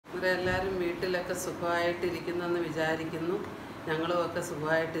എല്ലാവരും വീട്ടിലൊക്കെ സുഖമായിട്ടിരിക്കുന്നെന്ന് വിചാരിക്കുന്നു. ഞങ്ങളുമൊക്കെ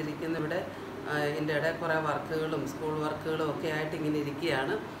സുഖമായിട്ടിരിക്കുന്നു. ഇവിടെ എൻ്റെ ഇടയിൽ കുറേ വർക്കുകളും സ്കൂൾ വർക്കുകളും ഒക്കെ ആയിട്ട് ഇങ്ങനെ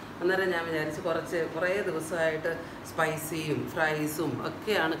ഇരിക്കുകയാണ്. അന്നേരം ഞാൻ വിചാരിച്ച് കുറേ ദിവസമായിട്ട് സ്പൈസിയും ഫ്രൈസും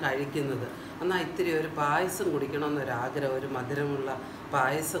ഒക്കെയാണ് കഴിക്കുന്നത്. എന്നാൽ ഇത്തിരി ഒരു പായസം കുടിക്കണമെന്നൊരാഗ്രഹം, ഒരു മധുരമുള്ള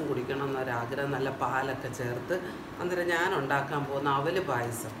പായസം കുടിക്കണമെന്നൊരാഗ്രഹം, നല്ല പാലൊക്കെ ചേർത്ത്. അന്നേരം ഞാൻ ഉണ്ടാക്കാൻ പോകുന്ന അവൽ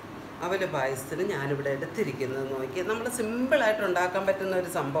പായസത്തിന് ഞാനിവിടെ എടുത്തിരിക്കുന്നത് നോക്കി. നമ്മൾ സിമ്പിളായിട്ട് ഉണ്ടാക്കാൻ പറ്റുന്ന ഒരു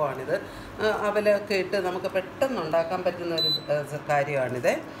സംഭവമാണിത്. അവലൊക്കെ ഇട്ട് നമുക്ക് പെട്ടെന്ന് ഉണ്ടാക്കാൻ പറ്റുന്ന ഒരു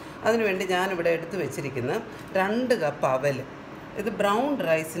കാര്യമാണിത്. അതിനുവേണ്ടി ഞാനിവിടെ എടുത്ത് വെച്ചിരിക്കുന്നത് 2 കപ്പ് അവൽ. ഇത് ബ്രൗൺ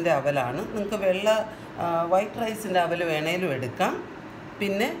റൈസിൻ്റെ അവലാണ്. നിങ്ങൾക്ക് വൈറ്റ് റൈസിൻ്റെ അവൽ വേണേലും എടുക്കാം.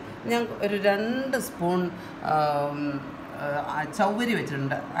 പിന്നെ ഞാൻ ഒരു 2 സ്പൂൺ ചവ്വരി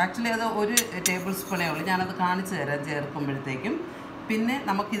വെച്ചിട്ടുണ്ട്. ആക്ച്വലി അത് 1 ടേബിൾ സ്പൂണേ ഉള്ളൂ. ഞാനത് കാണിച്ചു തരാം ചേർക്കുമ്പോഴത്തേക്കും. പിന്നെ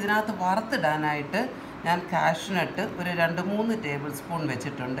നമുക്കിതിനകത്ത് വറുത്തിടാനായിട്ട് ഞാൻ കാഷ്നട്ട് ഒരു 2-3 ടേബിൾ സ്പൂൺ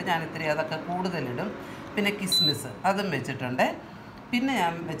വെച്ചിട്ടുണ്ട്. ഞാൻ ഇത്തിരി അതൊക്കെ കൂടുതലിടും. പിന്നെ കിസ്മിസ് അതും വെച്ചിട്ടുണ്ട്. പിന്നെ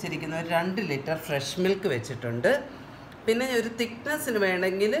ഞാൻ വെച്ചിരിക്കുന്ന ഒരു 2 ലിറ്റർ ഫ്രഷ് മിൽക്ക് വെച്ചിട്ടുണ്ട്. പിന്നെ ഒരു തിക്നെസ്സിന്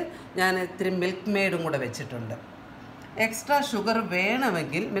വേണമെങ്കിൽ ഞാൻ ഇത്തിരി മിൽക്ക് മെയ്ഡും കൂടെ വെച്ചിട്ടുണ്ട്. എക്സ്ട്രാ ഷുഗർ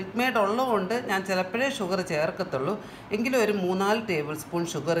വേണമെങ്കിൽ മിൽക്ക് മെയ്ഡ് ഉള്ളതുകൊണ്ട് ഞാൻ ചിലപ്പോഴേ ഷുഗർ ചേർക്കത്തുള്ളൂ. എങ്കിലും ഒരു 3-4 ടേബിൾ സ്പൂൺ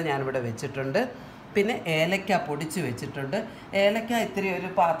ഷുഗർ ഞാനിവിടെ വെച്ചിട്ടുണ്ട്. പിന്നെ ഏലക്ക പൊടിച്ച് വെച്ചിട്ടുണ്ട്. ഏലക്ക ഇത്തിരി ഒരു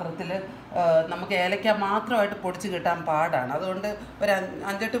പാത്രത്തിൽ നമുക്ക് ഏലക്ക മാത്രമായിട്ട് പൊടിച്ച് കിട്ടാൻ പാടാണ്. അതുകൊണ്ട് ഒരു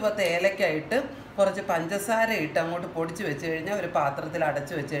 5-10 ഏലക്ക ഇട്ട് കുറച്ച് പഞ്ചസാര ഇട്ട് അങ്ങോട്ട് പൊടിച്ച് വെച്ച് കഴിഞ്ഞാൽ ഒരു പാത്രത്തിൽ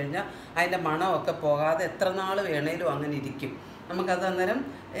അടച്ച് വെച്ച് കഴിഞ്ഞാൽ അതിൻ്റെ മണമൊക്കെ പോകാതെ എത്ര നാൾ വേണേലും അങ്ങനെ ഇരിക്കും. നമുക്കത് അന്നേരം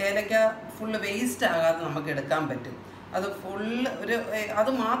ഏലക്ക ഫുള്ള് വേസ്റ്റ് ആകാതെ നമുക്ക് എടുക്കാൻ പറ്റും. അത് അത്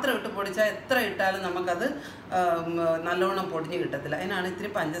മാത്രം ഇട്ട് പൊടിച്ചാൽ എത്ര ഇട്ടാലും നമുക്കത് നല്ലോണം പൊടിഞ്ഞ് കിട്ടത്തില്ല. അതിനാണ് ഇത്തിരി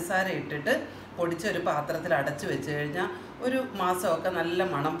പഞ്ചസാര ഇട്ടിട്ട് പൊടിച്ചൊരു പാത്രത്തിൽ അടച്ച് വെച്ച് കഴിഞ്ഞാൽ ഒരു മാസമൊക്കെ നല്ല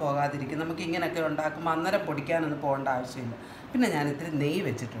മണം പോകാതിരിക്കും. നമുക്ക് ഇങ്ങനെയൊക്കെ ഉണ്ടാക്കുമ്പോൾ അന്നേരം പൊടിക്കാനൊന്നും പോകേണ്ട ആവശ്യമില്ല. പിന്നെ ഞാൻ ഇത്തിരി നെയ്യ്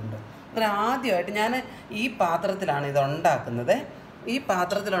വെച്ചിട്ടുണ്ട്. ആദ്യമായിട്ട് ഞാൻ ഈ പാത്രത്തിലാണ് ഇത് ഉണ്ടാക്കുന്നത്. ഈ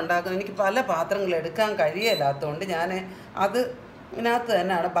പാത്രത്തിലുണ്ടാക്കുന്നത് എനിക്ക് പല പാത്രങ്ങൾ എടുക്കാൻ കഴിയില്ലാത്തതുകൊണ്ട് ഞാൻ ഇതിനകത്ത്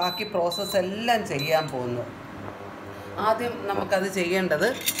തന്നെയാണ് ബാക്കി പ്രോസസ്സ് എല്ലാം ചെയ്യാൻ പോകുന്നത്. ആദ്യം നമുക്കത് ചെയ്യേണ്ടത്,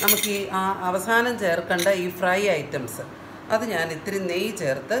 നമുക്ക് ഈ അവസാനം ചേർക്കേണ്ട ഈ ഫ്രൈ ഐറ്റംസ് അത് ഞാൻ ഇത്തിരി നെയ്യ്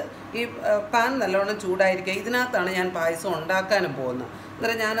ചേർത്ത് ഈ പാൻ നല്ലോണം ചൂടായിരിക്കുക. ഇതിനകത്താണ് ഞാൻ പായസം ഉണ്ടാക്കാനും പോകുന്നത്.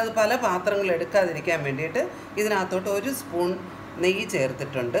 അന്നേരം ഞാനത് പല പാത്രങ്ങൾ എടുക്കാതിരിക്കാൻ വേണ്ടിയിട്ട് ഇതിനകത്തോട്ട് 1 സ്പൂൺ നെയ്യ്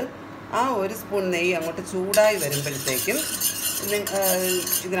ചേർത്തിട്ടുണ്ട്. ആ 1 സ്പൂൺ നെയ്യ് അങ്ങോട്ട് ചൂടായി വരുമ്പോഴത്തേക്കും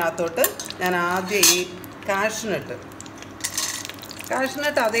ഇതിനകത്തോട്ട് ഞാൻ ആദ്യം ഈ കാഷ്നട്ട്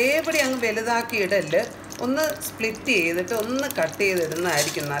അതേപടി അങ്ങ് വലുതാക്കി ഇടല്, ഒന്ന് സ്പ്ലിറ്റ് ചെയ്തിട്ട് ഒന്ന് കട്ട്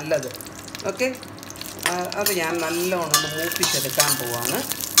ചെയ്തിടുന്നതായിരിക്കും നല്ലത്. ഓക്കെ, അത് ഞാൻ നല്ലോണം ഒന്ന് മൂപ്പിച്ചെടുക്കാൻ പോവാണ്.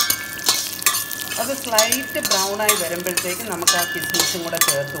 അത് സ്ലൈറ്റ് ബ്രൗണായി വരുമ്പോഴത്തേക്കും നമുക്ക് ആ കിസ്മിസും കൂടെ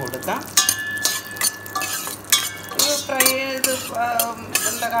ചേർത്ത് കൊടുക്കാം. ഇത് ഫ്രൈ ചെയ്ത്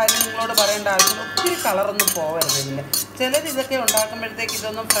എന്താ കാര്യം നിങ്ങളോട് പറയേണ്ട ആവശ്യമില്ല. ഒത്തിരി കളറൊന്നും പോകരുത് ഇതിൻ്റെ. ചിലരിതൊക്കെ ഉണ്ടാക്കുമ്പോഴത്തേക്ക്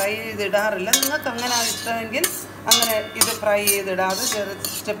ഇതൊന്നും ഫ്രൈ ചെയ്തിടാറില്ല. നിങ്ങൾക്ക് അങ്ങനെ ഇഷ്ടമെങ്കിൽ അങ്ങനെ ഇത് ഫ്രൈ ചെയ്തിടാതെ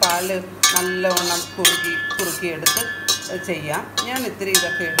ജസ്റ്റ് പാല് നല്ലവണ്ണം കുറുക്കിയെടുത്ത് ചെയ്യാം. ഞാൻ ഇത്തിരി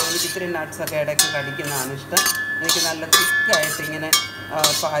ഇതൊക്കെ ഇടും. എനിക്ക് ഇത്തിരി നട്ട്സൊക്കെ ഇടയ്ക്ക് കടിക്കുന്നതാണ് ഇഷ്ടം. എനിക്ക് നല്ല തിക്കായിട്ട് ഇങ്ങനെ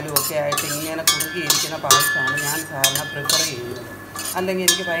പാലും ഒക്കെ ആയിട്ട് ഇങ്ങനെ കുറുകിയിരിക്കുന്ന പായസമാണ് ഞാൻ സാധാരണ പ്രിഫർ ചെയ്യുന്നത്. അല്ലെങ്കിൽ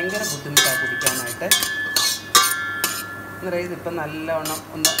എനിക്ക് ഭയങ്കര ബുദ്ധിമുട്ടാണ് കുടിക്കാനായിട്ട്. അന്നേരം ഇതിപ്പം നല്ലവണ്ണം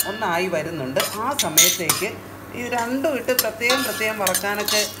ഒന്നായി വരുന്നുണ്ട്. ആ സമയത്തേക്ക് ഈ 2 ഇട്ട് പ്രത്യേകം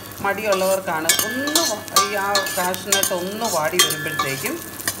വറക്കാനൊക്കെ മടിയുള്ളവർക്കാണ് ഈ കാഷ്നട്ട് ഒന്ന് വാടി വരുമ്പോഴത്തേക്കും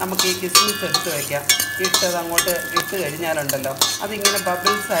നമുക്ക് ഈ കിസ്മിസ് എടുത്ത് വയ്ക്കാം. ഇട്ടത് അങ്ങോട്ട് ഇട്ട് കഴിഞ്ഞാലുണ്ടല്ലോ അതിങ്ങനെ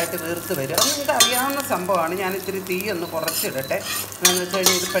ബബിൾസായിട്ട് വീർത്ത് വരും. അത് നിങ്ങൾക്ക് അറിയാവുന്ന സംഭവമാണ്. ഞാൻ ഇത്തിരി തീ ഒന്ന് കുറച്ചിടട്ടെ. എന്താണെന്ന് വെച്ച്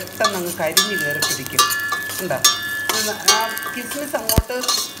കഴിഞ്ഞാൽ ഇത് പെട്ടെന്ന് അങ്ങ് കരിഞ്ഞ് കയറി പിടിക്കും. എന്താ ആ കിസ്മിസ് അങ്ങോട്ട്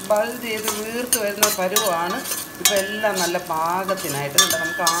ബൾജ് ചെയ്ത് വീർത്ത് വരുന്ന പരുവാണ്. ഇപ്പോൾ എല്ലാം നല്ല പാകത്തിനായിട്ട്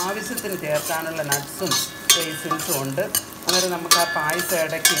നമുക്ക് ആവശ്യത്തിന് ചേർക്കാനുള്ള നട്ട്സും റൈസിൻസും ഉണ്ട്. അന്നേരം നമുക്ക് ആ പായസം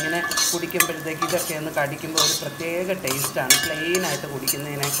ഇടയ്ക്ക് ഇങ്ങനെ കുടിക്കുമ്പോഴത്തേക്ക് ഇതൊക്കെ ഒന്ന് കടിക്കുമ്പോൾ ഒരു പ്രത്യേക ടേസ്റ്റാണ്. പ്ലെയിനായിട്ട്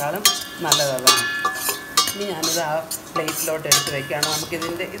കുടിക്കുന്നതിനേക്കാളും നല്ലതാണ്. ഇനി ഞാനിത് ആ പ്ലേറ്റിലോട്ട് എടുത്ത് വയ്ക്കുകയാണ്.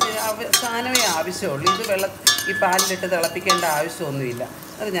 ഇത് സാധനമേ ആവശ്യമുള്ളൂ. ഈ പാലിലിട്ട് തിളപ്പിക്കേണ്ട ആവശ്യമൊന്നുമില്ല.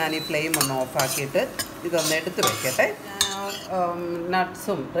 അത് ഞാൻ ഈ ഫ്ലെയിം ഒന്ന് ഓഫാക്കിയിട്ട് ഇതൊന്ന് എടുത്ത് വയ്ക്കട്ടെ.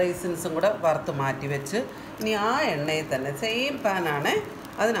 നട്ട്സും റൈസിൻസും കൂടെ വറുത്ത് മാറ്റി വെച്ച് ഇനി ആ എണ്ണയിൽ തന്നെ സെയിം പാനാണ്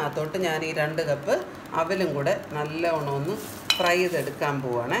അതിനകത്തോട്ട് ഞാൻ ഈ 2 കപ്പ് അവലും കൂടെ നല്ലവണ്ണം ഒന്ന് ഫ്രൈ ചെയ്തെടുക്കാൻ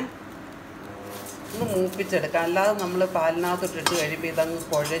പോവുകയാണേ. ഒന്ന് മൂപ്പിച്ചെടുക്കാം. അല്ലാതെ നമ്മൾ പാലിനകത്തോട്ടിട്ട് കഴിയുമ്പോൾ ഇതങ്ങ്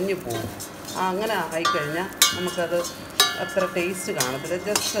കുഴഞ്ഞു പോകും. അങ്ങനെ ആയിക്കഴിഞ്ഞാൽ നമുക്കത് അത്ര ടേസ്റ്റ് കാണത്തില്ല.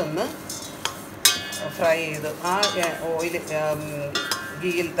 ജസ്റ്റ് ഒന്ന് ഫ്രൈ ചെയ്ത് ആ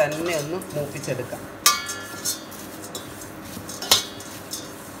ഗീയിൽ തന്നെ ഒന്ന് മൂപ്പിച്ചെടുക്കാം.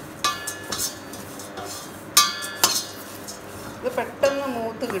 ഇത് പെട്ടെന്ന്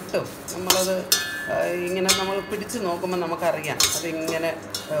മൂത്ത് കിട്ടും. നമ്മളത് ഇങ്ങനെ നമ്മൾ പിടിച്ച് നോക്കുമ്പോൾ നമുക്കറിയാം അതിങ്ങനെ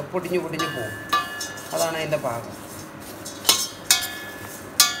പൊടിഞ്ഞു പോകും. അതാണ് അതിൻ്റെ പാകം.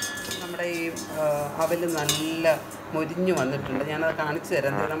 നമ്മുടെ ഈ അവൽ നല്ല മൊരിഞ്ഞു വന്നിട്ടുണ്ട്. ഞാനത് കാണിച്ചു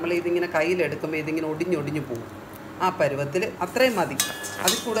തരാം. നമ്മളിതിങ്ങനെ കയ്യിലെടുക്കുമ്പോൾ ഇതിങ്ങനെ ഒടിഞ്ഞു പോകും. ആ പരുവത്തിൽ അത്രയും മതി,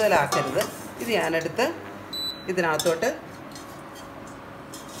 അതിൽ കൂടുതലാക്കരുത്. ഇത് ഞാനെടുത്ത് ഇതിനകത്തോട്ട്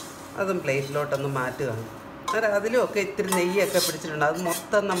അതും പ്ലേറ്റിലോട്ടൊന്ന് മാറ്റുകയാണ്. അന്നേരം അതിലുമൊക്കെ ഇത്തിരി നെയ്യൊക്കെ പിടിച്ചിട്ടുണ്ട്. അത്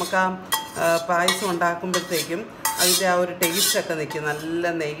മൊത്തം നമുക്ക് ആ പായസം ഉണ്ടാക്കുമ്പോഴത്തേക്കും അതിൻ്റെ ആ ഒരു ടേസ്റ്റൊക്കെ നിൽക്കും. നല്ല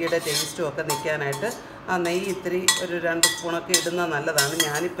നെയ്യുടെ ടേസ്റ്റും ഒക്കെ നിൽക്കാനായിട്ട് ആ നെയ്യ് ഇത്തിരി ഒരു 2 സ്പൂണൊക്കെ ഇടുന്നത് നല്ലതാണ്.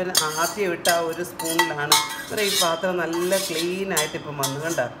 ഞാനിപ്പം ആദ്യം ഇട്ട ആ 1 സ്പൂണിലാണ്. അന്നേരം ഈ പാത്രം നല്ല ക്ലീനായിട്ട് ഇപ്പം വന്നു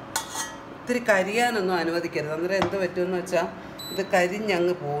കണ്ട. ഇത്തിരി കരിയാനൊന്നും അനുവദിക്കരുത്. അന്നേരം എന്ത് പറ്റുമെന്ന് വെച്ചാൽ ഇത്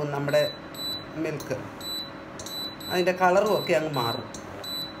കരിഞ്ഞങ്ങ് പോകും. നമ്മുടെ മിൽക്ക് അതിൻ്റെ കളറും ഒക്കെ അങ്ങ് മാറും.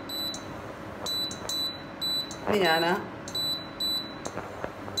 ഇനി ഞാനിനി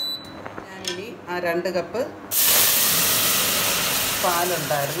ആ 2 കപ്പ്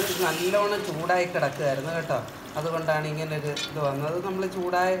പാലുണ്ടായിരുന്നു. ഇത് നല്ലോണം ചൂടായി കിടക്കുമായിരുന്നു കേട്ടോ. അതുകൊണ്ടാണ് ഇങ്ങനൊരു ഇത് വന്നത്. നമ്മൾ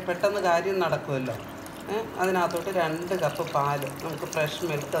ചൂടായി പെട്ടെന്ന് കാര്യം നടക്കുമല്ലോ. അതിനകത്തോട്ട് 2 കപ്പ് പാല് നമുക്ക് ഫ്രഷ്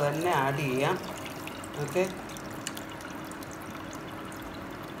മിൽക്ക് തന്നെ ആഡ് ചെയ്യാം. ഓക്കെ,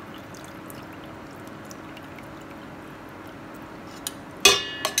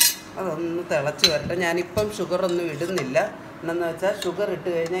 അതൊന്ന് തിളച്ച് വരട്ടെ. ഞാനിപ്പം ഷുഗറൊന്നും ഇടുന്നില്ല. എന്നു വെച്ചാൽ ഷുഗർ ഇട്ട്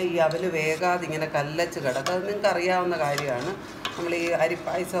കഴിഞ്ഞാൽ ഈ അവൽ വേഗാതെ ഇങ്ങനെ കല്ലച്ച് കിടക്കും. അത് നിങ്ങൾക്ക് അറിയാവുന്ന കാര്യമാണ്. നമ്മൾ ഈ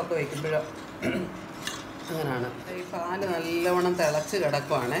അരിപ്പായസമൊക്കെ വയ്ക്കുമ്പോഴോ അങ്ങനെയാണ്. ഈ പാല് നല്ലവണ്ണം തിളച്ച്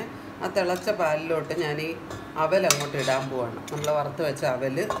കിടക്കുവാണ്. ആ തിളച്ച പാലിലോട്ട് ഞാൻ ഈ അവൽ അങ്ങോട്ട് ഇടാൻ പോവാണ്. നമ്മൾ വറുത്ത് വെച്ച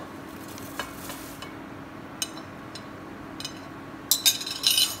അവൽ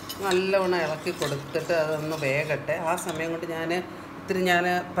നല്ലവണ്ണം ഇളക്കി കൊടുത്തിട്ട് അതൊന്ന് വേകട്ടെ. ആ സമയം കൊണ്ട് ഞാൻ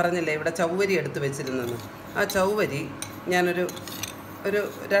പറഞ്ഞില്ലേ ഇവിടെ ചൗവരി എടുത്ത് വെച്ചിരുന്നെന്ന്. ആ ചൗവരി ഞാനൊരു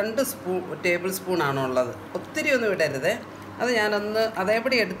 2 ടേബിൾ സ്പൂണാണോ ഉള്ളത്. ഒത്തിരി ഒന്നും ഇടരുതേ. അത് ഞാനൊന്ന്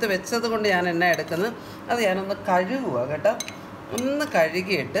അതേപടി എടുത്ത് വെച്ചത് കൊണ്ട് ഞാൻ എണ്ണ എടുക്കുന്നത്. അത് ഞാനൊന്ന് കഴുകുക കേട്ടോ. ഒന്ന്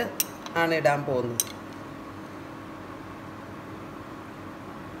കഴുകിയിട്ട് ആണ് ഇടാൻ പോകുന്നത്.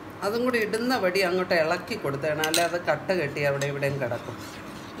 അതും കൂടി ഇടുന്ന വടി അങ്ങോട്ട് ഇളക്കി കൊടുത്തേണം, അല്ലെ അത് കട്ട കെട്ടി അവിടെ ഇവിടെയും കിടക്കും.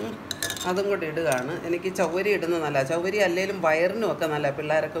 അതും കൂടി ഇടുകയാണ്. എനിക്ക് ചൗവരി ഇടുന്നത് നല്ല. ചൗവരി അല്ലെങ്കിലും വയറിനുമൊക്കെ നല്ല.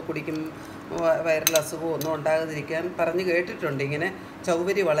 പിള്ളേരൊക്കെ കുടിക്കും വയറിൽ അസുഖവും ഒന്നും ഉണ്ടാകാതിരിക്കാൻ പറഞ്ഞ് കേട്ടിട്ടുണ്ട്. ഇങ്ങനെ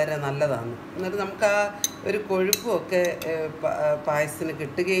ചൗവരി വളരെ നല്ലതാണ്. എന്നിട്ട് നമുക്ക് ആ ഒരു കൊഴുപ്പുമൊക്കെ പായസത്തിന്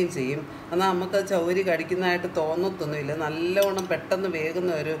കിട്ടുകയും ചെയ്യും. എന്നാൽ നമുക്ക് ചൗവരി കടിക്കുന്നതായിട്ട് തോന്നത്തൊന്നുമില്ല. നല്ലവണ്ണം പെട്ടെന്ന്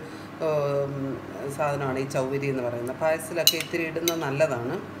വേകുന്ന ഒരു സാധനമാണ് ഈ ചൗവരി എന്ന് പറയുന്നത്. പായസത്തിലൊക്കെ ഇത്തിരി ഇടുന്നത്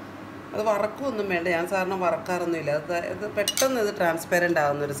നല്ലതാണ്. അത് വറക്കുകയൊന്നും വേണ്ട. ഞാൻ സാറിന് വറക്കാറൊന്നുമില്ല. ഇത് പെട്ടെന്ന് ഇത് ട്രാൻസ്പെറൻ്റ്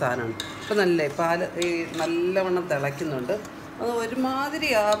ആകുന്നൊരു സാധനമാണ്. അപ്പോൾ നല്ല പാല് ഈ നല്ലവണ്ണം തിളയ്ക്കുന്നുണ്ട്. അത് ഒരുമാതിരി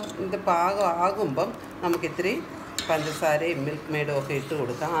ഇത് പാകം ആകുമ്പം നമുക്കിത്തിരി പഞ്ചസാരയും മിൽക്ക് മെയ്ഡും ഒക്കെ ഇട്ട്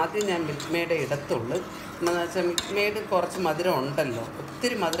കൊടുക്കാം. ആദ്യം ഞാൻ മിൽക്ക് മെയ്ഡേ ഇടത്തുള്ളൂ. എന്താണെന്ന് വെച്ചാൽ മിൽക്ക് മെയ്ഡ് കുറച്ച് മധുരം ഉണ്ടല്ലോ,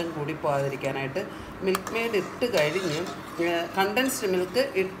 ഒത്തിരി മധുരം കൂടി പോകാതിരിക്കാനായിട്ട് മിൽക്ക് മെയ്ഡ് ഇട്ട് കഴിഞ്ഞ് കണ്ടൻസ്ഡ് മിൽക്ക്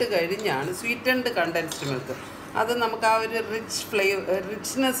ഇട്ട് കഴിഞ്ഞാണ് സ്വീറ്റൻഡ് കണ്ടൻസ്ഡ് മിൽക്ക്. അത് നമുക്ക് ആ ഒരു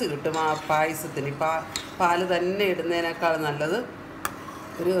റിച്ച്നെസ് കിട്ടും ആ പായസത്തിന്. പാല് തന്നെ ഇടുന്നതിനേക്കാൾ നല്ലത്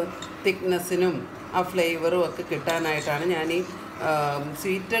ഒരു തിക്നെസ്സിനും ആ ഫ്ലേവറും ഒക്കെ കിട്ടാനായിട്ടാണ് ഞാൻ ഈ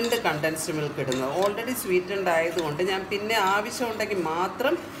സ്വീറ്റൻഡ് കണ്ടൻസ്ഡ് മിൽക്ക് ഇടുന്നത്. ഓൾറെഡി സ്വീറ്റൻഡ് ആയതുകൊണ്ട് ഞാൻ പിന്നെ ആവശ്യമുണ്ടെങ്കിൽ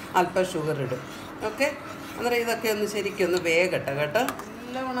മാത്രം അല്പം ഷുഗർ ഇടും. ഓക്കെ, അന്നേരം ഇതൊക്കെ ഒന്ന് ശരിക്കും ഒന്ന് വേഗട്ടെ കേട്ടോ.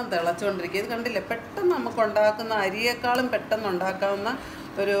 നല്ലവണ്ണം തിളച്ചുകൊണ്ടിരിക്കുക. ഇത് കണ്ടില്ലേ, പെട്ടെന്ന് നമുക്ക് ഉണ്ടാക്കുന്ന അരിയേക്കാളും പെട്ടെന്ന് ഉണ്ടാക്കാവുന്ന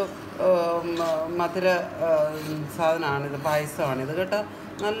ഒരു മധുര സാധനമാണിത്, പായസമാണിത് കേട്ടോ.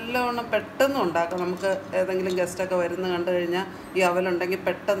 നല്ലവണ്ണം പെട്ടെന്ന് ഉണ്ടാക്കാം. നമുക്ക് ഏതെങ്കിലും ഗസ്റ്റൊക്കെ വരുന്ന കണ്ടു കഴിഞ്ഞാൽ ഈ അവലുണ്ടെങ്കിൽ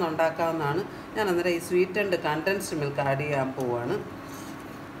പെട്ടെന്ന് ഉണ്ടാക്കാവുന്നതാണ്. ഞാൻ അന്നേരം ഈ സ്വീറ്റൻഡ് കണ്ടൻസ്ഡ് മിൽക്ക് ആഡ് ചെയ്യാൻ പോവുകയാണ്.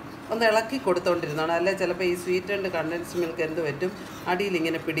 ഒന്ന് ഇളക്കി കൊടുത്തുകൊണ്ടിരുന്നതാണ്. അല്ലെ ചിലപ്പോൾ ഈ സ്വീറ്റൻഡ് കണ്ടൻസ്ഡ് മിൽക്ക് എന്ത് പറ്റും, അടിയിൽ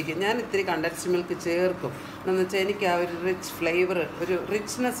ഇങ്ങനെ പിടിക്കും. ഞാൻ ഇത്തിരി കണ്ടൻസ്ഡ് മിൽക്ക് ചേർക്കും. എന്നു വെച്ചാൽ എനിക്ക് ആ ഒരു റിച്ച് ഫ്ലേവർ, ഒരു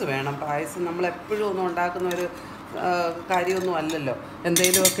റിച്ച്നെസ് വേണം. പായസം നമ്മളെപ്പോഴും ഒന്നും ഉണ്ടാക്കുന്ന ഒരു കാര്യമൊന്നും അല്ലല്ലോ.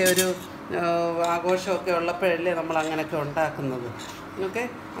 എന്തെങ്കിലുമൊക്കെ ഒരു ആഘോഷമൊക്കെ ഉള്ളപ്പോഴല്ലേ നമ്മൾ അങ്ങനെയൊക്കെ ഉണ്ടാക്കുന്നത്. ഓക്കെ,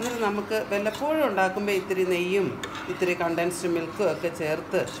 അന്നേരം നമുക്ക് വല്ലപ്പോഴും ഉണ്ടാക്കുമ്പോൾ ഇത്തിരി നെയ്യും ഇത്തിരി കണ്ടൻസ്ഡ് മിൽക്കും ഒക്കെ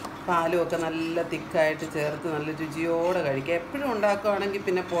ചേർത്ത് പാലും ഒക്കെ നല്ല തിക്കായിട്ട് ചേർത്ത് നല്ല രുചിയോടെ കഴിക്കാം. എപ്പോഴും ഉണ്ടാക്കുകയാണെങ്കിൽ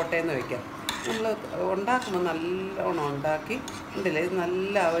പിന്നെ പോട്ടേന്ന് വയ്ക്കാം. നമ്മൾ ഉണ്ടാക്കുമ്പോൾ നല്ലോണം ഉണ്ടാക്കി ഉണ്ടല്ലേ, ഇത്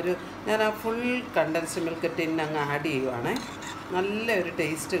നല്ല ഞാൻ ആ ഫുൾ കണ്ടൻസ്ഡ് മിൽക്ക് ടിന്നങ്ങ് ആഡ് ചെയ്യുവാണേ. നല്ലൊരു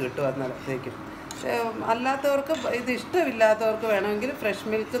ടേസ്റ്റ് കിട്ടും അന്നേരത്തേക്കും. അല്ലാത്തവർക്ക് ഇത് ഇഷ്ടമില്ലാത്തവർക്ക് വേണമെങ്കിൽ ഫ്രഷ്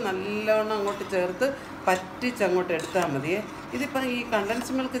മിൽക്ക് നല്ലോണം അങ്ങോട്ട് ചേർത്ത് പറ്റിച്ചങ്ങോട്ട് എടുത്താൽ മതിയേ. ഇതിപ്പം ഈ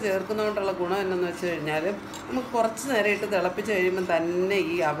കണ്ടൻസ്ഡ് മിൽക്ക് ചേർക്കുന്നതുകൊണ്ടുള്ള ഗുണം എന്താണെന്ന് വെച്ച് കഴിഞ്ഞാൽ നമുക്ക് കുറച്ച് നേരം ഇട്ട് തിളപ്പിച്ച് കഴിയുമ്പോൾ തന്നെ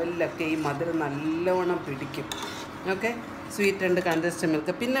ഈ അവലിലൊക്കെ ഈ മധുരം നല്ലോണം പിടിക്കും. Okay, sweetened condensed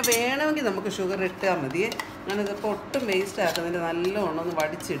milk. പിന്നെ വേണമെങ്കിൽ നമുക്ക് ഷുഗർ ഇട്ടാൽ മതിയേ. ഞാനിതിപ്പോൾ ഒട്ടും വേസ്റ്റ് ആക്കുന്നില്ല, നല്ലോണം ഒന്ന്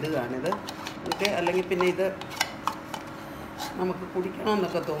വടിച്ചിടുകയാണിത്. ഓക്കെ, അല്ലെങ്കിൽ പിന്നെ ഇത് നമുക്ക്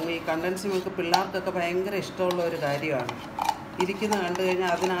കുടിക്കണമെന്നൊക്കെ തോന്നും. ഈ കണ്ടൻസ്ഡ് മിൽക്ക് പിള്ളേർക്കൊക്കെ ഭയങ്കര ഇഷ്ടമുള്ള ഒരു കാര്യമാണ്. ഇരിക്കുന്ന കണ്ടു കഴിഞ്ഞാൽ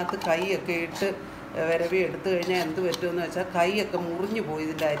അതിനകത്ത് കൈയൊക്കെ ഇട്ട് വിരവി എടുത്തു കഴിഞ്ഞാൽ എന്ത് പറ്റുമെന്ന് വെച്ചാൽ കൈയൊക്കെ മുറിഞ്ഞു പോയി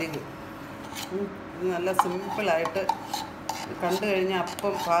ഇതിൻ്റെ അരിക്. ഇത് നല്ല സിമ്പിളായിട്ട് കണ്ടു കഴിഞ്ഞാൽ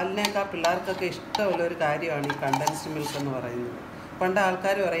അപ്പം പാലിനേക്കാൾ പിള്ളേർക്കൊക്കെ ഇഷ്ടമുള്ളൊരു കാര്യമാണ് ഈ കണ്ടൻസ്ഡ് മിൽക്ക് എന്ന് പറയുന്നത്. പണ്ട്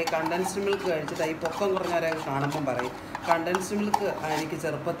ആൾക്കാർ പറയും കണ്ടൻസ്ഡ് മിൽക്ക് കഴിച്ചിട്ട് ഈ പൊക്കം കുറഞ്ഞവരൊക്കെ കാണുമ്പം പറയും കണ്ടൻസ്ഡ് മിൽക്ക് എനിക്ക്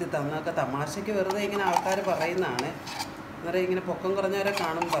ചെറുപ്പത്തിൽ തന്നൊക്കെ തമാശയ്ക്ക് വെറുതെ ഇങ്ങനെ ആൾക്കാർ പറയുന്നതാണ്. അന്നേരം ഇങ്ങനെ പൊക്കം കുറഞ്ഞവരെ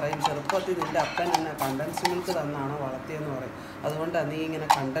കാണുമ്പോൾ പറയും ചെറുപ്പത്തിൽ നിൻ്റെ അപ്പൻ എന്നെ കണ്ടൻസ്ഡ് മിൽക്ക് തന്നാണോ വളർത്തിയെന്ന് പറയും. അതുകൊണ്ടാണ് നീ ഇങ്ങനെ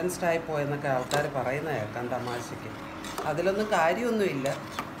കണ്ടൻസ്ഡ് ആയി പോയെന്നൊക്കെ ആൾക്കാർ പറയുന്ന കേൾക്കാം തമാശയ്ക്ക്. അതിലൊന്നും കാര്യമൊന്നുമില്ല.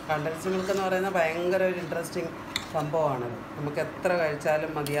 കണ്ടൻസ്ഡ് മിൽക്ക് എന്ന് പറയുന്നത് ഭയങ്കര ഒരു ഇൻട്രസ്റ്റിംഗ് സംഭവമാണത്. നമുക്ക് എത്ര കഴിച്ചാലും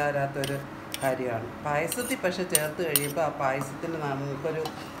മതിയാകാത്തൊരു കാര്യമാണ്. പായസത്തിൽ പക്ഷേ ചേർത്ത് കഴിയുമ്പോൾ ആ പായസത്തിന് നമുക്കൊരു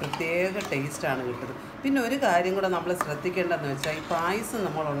പ്രത്യേക ടേസ്റ്റാണ് കിട്ടുന്നത്. പിന്നെ ഒരു കാര്യം കൂടെ നമ്മൾ ശ്രദ്ധിക്കേണ്ടതെന്ന് വെച്ചാൽ ഈ പായസം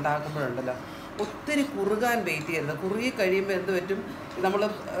നമ്മൾ ഉണ്ടാക്കുമ്പോഴുണ്ടല്ലോ ഒത്തിരി കുറുകാൻ വെയിറ്റ് ചെയ്യരുത്. കുറുകി കഴിയുമ്പോൾ എന്ത് പറ്റും, നമ്മൾ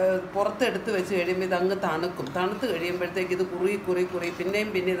പുറത്തെടുത്ത് വെച്ച് കഴിയുമ്പോൾ ഇതങ്ങ് തണുക്കും. തണുത്ത് കഴിയുമ്പോഴത്തേക്ക് ഇത് കുറുകി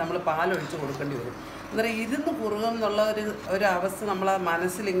പിന്നെയും നമ്മൾ പാലൊഴിച്ച് കൊടുക്കേണ്ടി വരും. അന്നേരം ഇരുന്ന് കുറുകും എന്നുള്ള ഒരു അവസ്ഥ നമ്മൾ ആ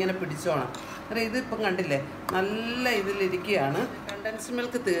മനസ്സിലിങ്ങനെ പിടിച്ചോണം. അന്നേരം ഇതിപ്പം കണ്ടില്ലേ നല്ല ഇതിലിരിക്കുകയാണ്. കണ്ടൻസ്ഡ്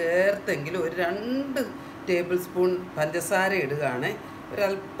മിൽക്ക് ചേർത്തെങ്കിൽ ഒരു 2 ടേബിൾ സ്പൂൺ പഞ്ചസാര ഇടുകയാണ്.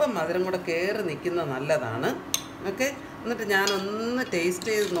 ഒരല്പം മധുരം കൂടെ കയറി നിൽക്കുന്നത് നല്ലതാണ്. ഓക്കെ, എന്നിട്ട് ഞാനൊന്ന് ടേസ്റ്റ്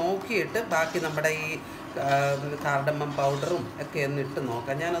ചെയ്ത് നോക്കിയിട്ട് ബാക്കി നമ്മുടെ ഈ കാർഡമം പൗഡറും ഒക്കെ ഒന്ന് ഇട്ട്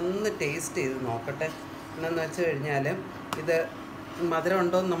നോക്കാം. ഞാനൊന്ന് ടേസ്റ്റ് ചെയ്ത് നോക്കട്ടെ. എന്നു വെച്ച് കഴിഞ്ഞാൽ ഇത് മധുരം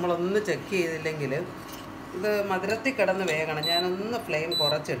ഉണ്ടോ എന്ന് നമ്മളൊന്ന് ചെക്ക് ചെയ്തില്ലെങ്കിൽ ഇത് മധുരത്തിൽ കിടന്ന് വേകണം. ഞാനൊന്ന് ഫ്ലെയിം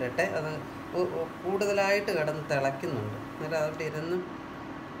കുറച്ചിടട്ടെ. അത് കൂടുതലായിട്ട് കിടന്ന് തിളയ്ക്കുന്നുണ്ട്. എന്നിട്ട് അവിടെ ഇരുന്ന്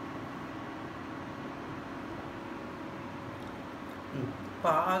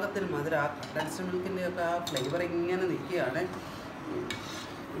പാകത്തിൽ മധുരം ആ കണ്ടൻസ്ഡ് മിൽക്കിൻ്റെയൊക്കെ ആ ഫ്ലേവർ ഇങ്ങനെ നിൽക്കുകയാണ്.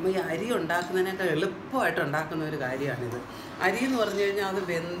 നമ്മൾ ഈ അരി ഉണ്ടാക്കുന്നതിനൊക്കെ എളുപ്പമായിട്ട് ഉണ്ടാക്കുന്ന ഒരു കാര്യമാണിത്. അരി എന്ന് പറഞ്ഞു കഴിഞ്ഞാൽ അത്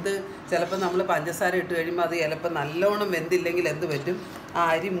വെന്ത് ചിലപ്പോൾ നമ്മൾ പഞ്ചസാര ഇട്ട് കഴിയുമ്പോൾ അത് ചിലപ്പോൾ നല്ലോണം വെന്തില്ലെങ്കിൽ എന്ത് പറ്റും, ആ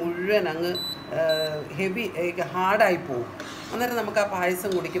അരി മുഴുവൻ അങ്ങ് ഹാർഡായി പോവും. അന്നേരം നമുക്ക് ആ പായസം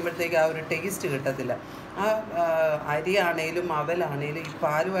കുടിക്കുമ്പോഴത്തേക്ക് ആ ഒരു ടേസ്റ്റ് കിട്ടത്തില്ല. ആ അരിയാണേലും അവലാണേലും ഈ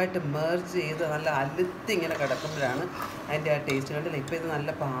പാലുമായിട്ട് മേർജ് ചെയ്ത് നല്ല അലുത്തി ഇങ്ങനെ കിടക്കുമ്പോഴാണ് അതിൻ്റെ ആ ടേസ്റ്റ്. കണ്ടില്ല, ഇപ്പോൾ ഇത്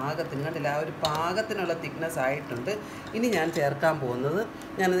നല്ല പാകത്തിന് കണ്ടില്ല, ആ ഒരു പാകത്തിനുള്ള തിക്നെസ് ആയിട്ടുണ്ട്. ഇനി ഞാൻ ചേർക്കാൻ പോകുന്നത്,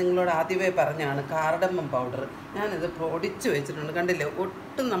 ഞാൻ നിങ്ങളോട് ആദ്യമേ പറഞ്ഞാണ് കാർഡമം പൗഡർ. ഞാനിത് പൊടിച്ച് വെച്ചിട്ടുണ്ട്. കണ്ടില്ലേ,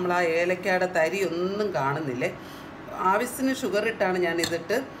 ഒട്ടും നമ്മൾ ആ ഏലക്കയുടെ തരി ഒന്നും കാണുന്നില്ലേ. ആവശ്യത്തിന് ഷുഗർ ഇട്ടാണ്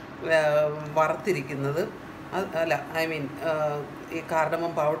ഞാനിതിട്ട് വറുത്തിരിക്കുന്നത്. ഈ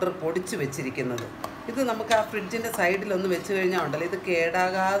കാർഡമം പൗഡർ പൊടിച്ച് വെച്ചിരിക്കുന്നത്. ഇത് നമുക്ക് ആ ഫ്രിഡ്ജിൻ്റെ സൈഡിലൊന്ന് വെച്ച് കഴിഞ്ഞാൽ ഉണ്ടല്ലോ, ഇത്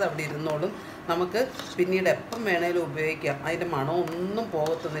കേടാകാതെ അവിടെ ഇരുന്നോളും. നമുക്ക് പിന്നീട് എപ്പം വേണേലും ഉപയോഗിക്കാം. അതിൻ്റെ മണമൊന്നും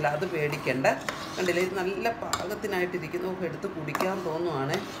പോകത്തൊന്നുമില്ല, അത് പേടിക്കണ്ട. കണ്ടില്ലേ, ഇത് നല്ല പാകത്തിനായിട്ടിരിക്കുന്നു. എടുത്ത് കുടിക്കാൻ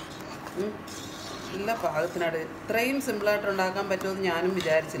തോന്നുവാണ്. നല്ല പാകത്തിനായിട്ട് ഇത്രയും സിമ്പിളായിട്ട് ഉണ്ടാക്കാൻ പറ്റുമെന്ന് ഞാനും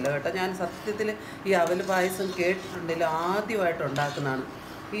വിചാരിച്ചില്ല കേട്ടോ. ഞാൻ സത്യത്തിൽ ഈ അവൽ പായസം കേട്ടിട്ടുണ്ടെങ്കിൽ ആദ്യമായിട്ട് ഉണ്ടാക്കുന്നതാണ്.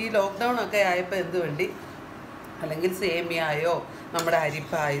 ഈ ലോക്ക്ഡൗൺ ഒക്കെ ആയപ്പോൾ എന്ത് വേണ്ടി, അല്ലെങ്കിൽ സേമിയായോ നമ്മുടെ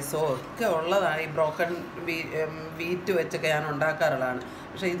അരിപ്പായസമോ ഒക്കെ ഉള്ളതാണ്. ഈ ബ്രോക്കൺ വീറ്റ് വെച്ചൊക്കെ ഞാൻ ഉണ്ടാക്കാറുള്ളതാണ്.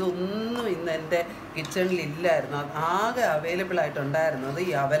 പക്ഷേ ഇതൊന്നും ഇന്ന് എൻ്റെ കിച്ചണിലില്ലായിരുന്നു. ആകെ അവൈലബിൾ ആയിട്ടുണ്ടായിരുന്നത് ഈ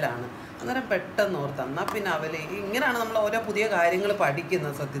അവലാണ്. അന്നേരം പെട്ടെന്ന് ഓർത്ത് എന്നാൽ പിന്നെ അവൽ. ഇങ്ങനെയാണ് നമ്മൾ ഓരോ പുതിയ കാര്യങ്ങൾ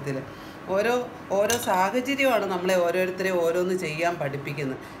പഠിക്കുന്നത്. സത്യത്തിൽ ഓരോ സാഹചര്യമാണ് നമ്മളെ ഓരോരുത്തരെയും ഓരോന്ന് ചെയ്യാൻ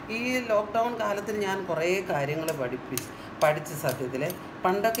പഠിപ്പിക്കുന്നത്. ഈ ലോക്ക്ഡൗൺ കാലത്തിന് ഞാൻ കുറേ കാര്യങ്ങൾ പഠിച്ച് സത്യത്തിൽ.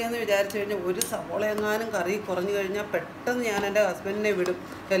 പണ്ടൊക്കെ എന്ന് വിചാരിച്ചു കഴിഞ്ഞാൽ ഒരു സവോള എങ്ങാനും കറി കുറഞ്ഞു കഴിഞ്ഞാൽ പെട്ടെന്ന് ഞാൻ എൻ്റെ ഹസ്ബൻഡിനെ വിടും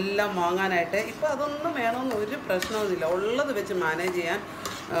എല്ലാം വാങ്ങാനായിട്ട്. ഇപ്പോൾ അതൊന്നും വേണമെന്ന് ഒരു പ്രശ്നമൊന്നുമില്ല. ഉള്ളത് വെച്ച് മാനേജ് ചെയ്യാൻ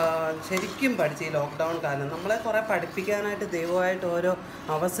ശരിക്കും പഠിച്ച് ഈ ലോക്ക്ഡൗൺ കാലം. നമ്മളെ കുറേ പഠിപ്പിക്കാനായിട്ട് ദൈവമായിട്ട് ഓരോ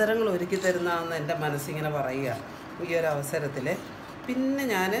അവസരങ്ങൾ ഒരുക്കി തരുന്നതെന്ന് എൻ്റെ മനസ്സിങ്ങനെ പറയുക ഈ ഒരു അവസരത്തിൽ. പിന്നെ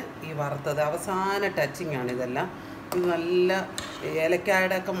ഞാൻ ഈ വറുത്തത് അവസാന ടച്ചിങ് ആണ് ഇതെല്ലാം. ഇത് നല്ല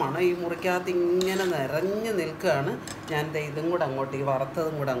ഏലക്കായുടെ ഒക്കെ മണം ഈ മുറിക്കകത്ത് ഇങ്ങനെ നിറഞ്ഞു നിൽക്കുകയാണ്. ഞാൻ ഇതും കൂടെ അങ്ങോട്ട്, ഈ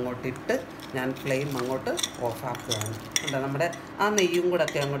വറുത്തതും കൂടെ അങ്ങോട്ടിട്ട് ഞാൻ ഫ്ലെയിം അങ്ങോട്ട് ഓഫാക്കുകയാണ്. ഉണ്ട് നമ്മുടെ ആ നെയ്യും കൂടെ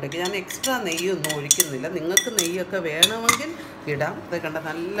ഒക്കെ അങ്ങോട്ടേക്ക്. ഞാൻ എക്സ്ട്രാ നെയ്യൊന്നും ഒഴിക്കുന്നില്ല. നിങ്ങൾക്ക് നെയ്യൊക്കെ വേണമെങ്കിൽ ഇടാം. ഇത് കണ്ട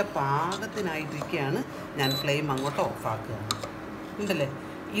നല്ല പാകത്തിനായിട്ടിരിക്കുകയാണ്. ഞാൻ ഫ്ലെയിം അങ്ങോട്ട് ഓഫാക്കുകയാണ്. ഉണ്ടല്ലേ,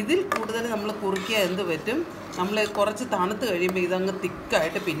 ഇതിൽ കൂടുതൽ നമ്മൾ കുറുക്കിയാൽ എന്ത് പറ്റും, നമ്മൾ കുറച്ച് തണുത്ത് കഴിയുമ്പോൾ ഇതങ്ങ്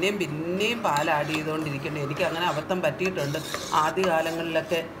തിക്കായിട്ട് പിന്നെയും പാൽ ആഡ് ചെയ്തുകൊണ്ടിരിക്കേണ്ടത്. എനിക്ക് അങ്ങനെ അബദ്ധം പറ്റിയിട്ടുണ്ട്. ആദ്യ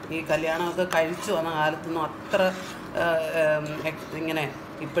കാലങ്ങളിലൊക്കെ ഈ കല്യാണമൊക്കെ കഴിച്ചു വന്ന കാലത്തൊന്നും അത്ര ഇങ്ങനെ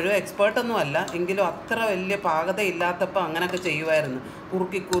ഇപ്പോഴും എക്സ്പേർട്ടൊന്നും അല്ല, എങ്കിലും അത്ര വലിയ പാകതയില്ലാത്തപ്പോൾ അങ്ങനെയൊക്കെ ചെയ്യുമായിരുന്നു.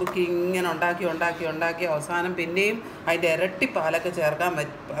 കുറുക്കി കുറുക്കി ഇങ്ങനെ ഉണ്ടാക്കി അവസാനം പിന്നെയും അതിൻ്റെ ഇരട്ടി പാലൊക്കെ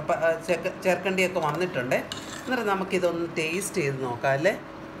ചേർക്കേണ്ടിയൊക്കെ വന്നിട്ടുണ്ട്. എന്നിട്ട് നമുക്കിതൊന്ന് ടേസ്റ്റ് ചെയ്ത് നോക്കാം അല്ലേ.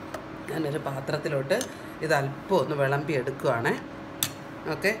 ഞാനൊരു പാത്രത്തിലോട്ട് ഇത് അല്പം ഒന്ന് വിളമ്പി എടുക്കുകയാണേ.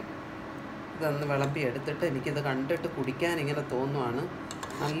 ഓക്കെ, ഇതൊന്ന് വിളമ്പി എടുത്തിട്ട് എനിക്കിത് കണ്ടിട്ട് കുടിക്കാൻ ഇങ്ങനെ തോന്നുവാണ്.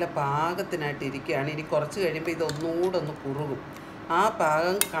 നല്ല പാകത്തിനായിട്ട് ഇരിക്കുകയാണ്. ഇനി കുറച്ച് കഴിയുമ്പോൾ ഇതൊന്നുകൂടെ ഒന്ന് കുറുകും. ആ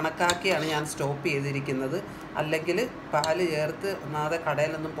പാകം കണക്കാക്കിയാണ് ഞാൻ സ്റ്റോപ്പ് ചെയ്തിരിക്കുന്നത്. അല്ലെങ്കിൽ പാല് ചേർത്ത് ഒന്നാതെ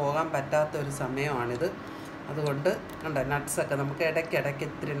കടയിലൊന്നും പോകാൻ പറ്റാത്ത ഒരു സമയമാണിത്. അതുകൊണ്ട് കണ്ടോ, നട്ട്സൊക്കെ നമുക്ക് ഇടയ്ക്കിടയ്ക്ക്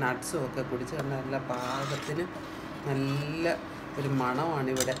ഇത്തിരി നട്ട്സും ഒക്കെ കുടിച്ച് കണ്ട നല്ല പാകത്തിന് നല്ല ഒരു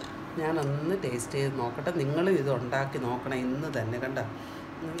മണമാണിവിടെ. ഞാനൊന്ന് ടേസ്റ്റ് ചെയ്ത് നോക്കട്ടെ. നിങ്ങളും ഇത് ഉണ്ടാക്കി നോക്കണം ഇന്ന് തന്നെ. കണ്ട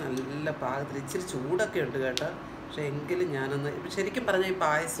നല്ല പാകത്തിൽ ഇച്ചിരി ചൂടൊക്കെ ഉണ്ട് കേട്ടോ. പക്ഷേ എങ്കിലും ഞാനൊന്ന് ശരിക്കും പറഞ്ഞാൽ ഈ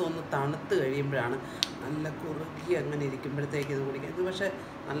പായസം ഒന്ന് തണുത്ത് കഴിയുമ്പോഴാണ് നല്ല കുറുകി അങ്ങനെ ഇരിക്കുമ്പോഴത്തേക്ക് ഇത് കുടിക്കുക. ഇത് പക്ഷേ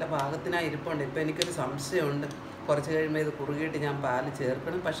നല്ല പാകത്തിനായി ഇരിപ്പുണ്ട്. ഇപ്പോൾ എനിക്കൊരു സംശയമുണ്ട്, കുറച്ച് കഴിയുമ്പോൾ ഇത് കുറുകിയിട്ട് ഞാൻ പാല്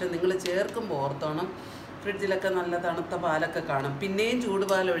ചേർക്കണം. പക്ഷേ നിങ്ങൾ ചേർക്കുമ്പോൾ ഓർത്തോണം, ഫ്രിഡ്ജിലൊക്കെ നല്ല തണുത്ത പാലൊക്കെ കാണും. പിന്നെയും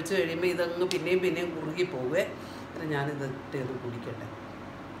ചൂടുപാൽ ഒഴിച്ച് കഴിയുമ്പോൾ ഇതങ്ങ് പിന്നെയും കുറുകി പോവേ. ഞാനിത് ഇട്ടൊന്ന് കുടിക്കട്ടെ.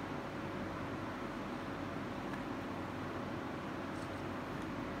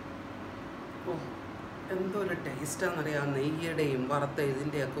 ഓ, എന്തോ ഒരു ടേസ്റ്റാണെന്നറിയാം. നെയ്യുടെയും വറുത്ത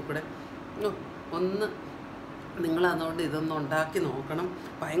ഇതിൻ്റെയൊക്കെ കൂടെ ഒന്ന് നിങ്ങളതുകൊണ്ട് ഇതൊന്ന് ഉണ്ടാക്കി നോക്കണം.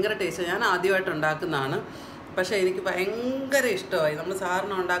 ഭയങ്കര ടേസ്റ്റ്. ഞാൻ ആദ്യമായിട്ട് ഉണ്ടാക്കുന്നതാണ്, പക്ഷേ എനിക്ക് ഭയങ്കര ഇഷ്ടമായി. നമ്മൾ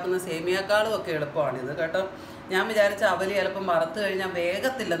സാറിന് ഉണ്ടാക്കുന്ന സേമിയക്കാളും ഒക്കെ എളുപ്പമാണിത് കേട്ടോ. ഞാൻ വിചാരിച്ച അവല് ചിലപ്പം വറുത്ത് കഴിഞ്ഞാൽ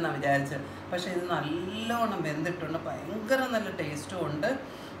വേഗത്തില്ലെന്നാണ് വിചാരിച്ചത്. പക്ഷേ ഇത് നല്ലോണം വെന്തിട്ടുണ്ട്, ഭയങ്കര നല്ല ടേസ്റ്റും ഉണ്ട്.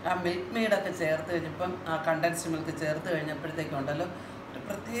 ആ മിൽക്ക് മെയ്ഡൊക്കെ ചേർത്ത് കഴിഞ്ഞപ്പം ആ കണ്ടൻസ്ഡ് മിൽക്ക് ചേർത്ത് കഴിഞ്ഞപ്പോഴത്തേക്കും ഉണ്ടല്ലോ ഒരു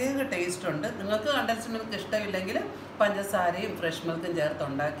പ്രത്യേക ടേസ്റ്റ് ഉണ്ട്. നിങ്ങൾക്ക് കണ്ടൻസ്ഡ് മിൽക്ക് ഇഷ്ടമില്ലെങ്കിൽ പഞ്ചസാരയും ഫ്രഷ് മിൽക്കും ചേർത്ത്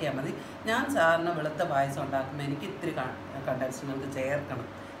ഉണ്ടാക്കിയാൽ മതി. ഞാൻ സാറിന് വെളുത്ത പായസം ഉണ്ടാക്കുമ്പോൾ എനിക്ക് ഇത്തിരി കണ്ടൻസ്ഡ് മിൽക്ക് ചേർക്കണം,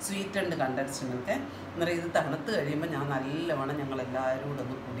 സ്വീറ്റൻഡ് കണ്ടൻസ്ഡ് മിൽക്ക്. അന്നേരം ഇത് തണുത്ത് കഴിയുമ്പോൾ ഞാൻ നല്ലവണ്ണം ഞങ്ങളെല്ലാവരും കൂടെ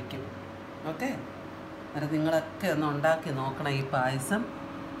ഒന്ന് കുടിക്കും. ഓക്കെ, അന്നേരം നിങ്ങളൊക്കെ ഒന്ന് ഉണ്ടാക്കി നോക്കണം. ഈ പായസം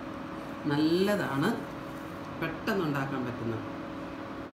നല്ലതാണ്, പെട്ടെന്ന് ഉണ്ടാക്കാൻ പറ്റുന്നത്.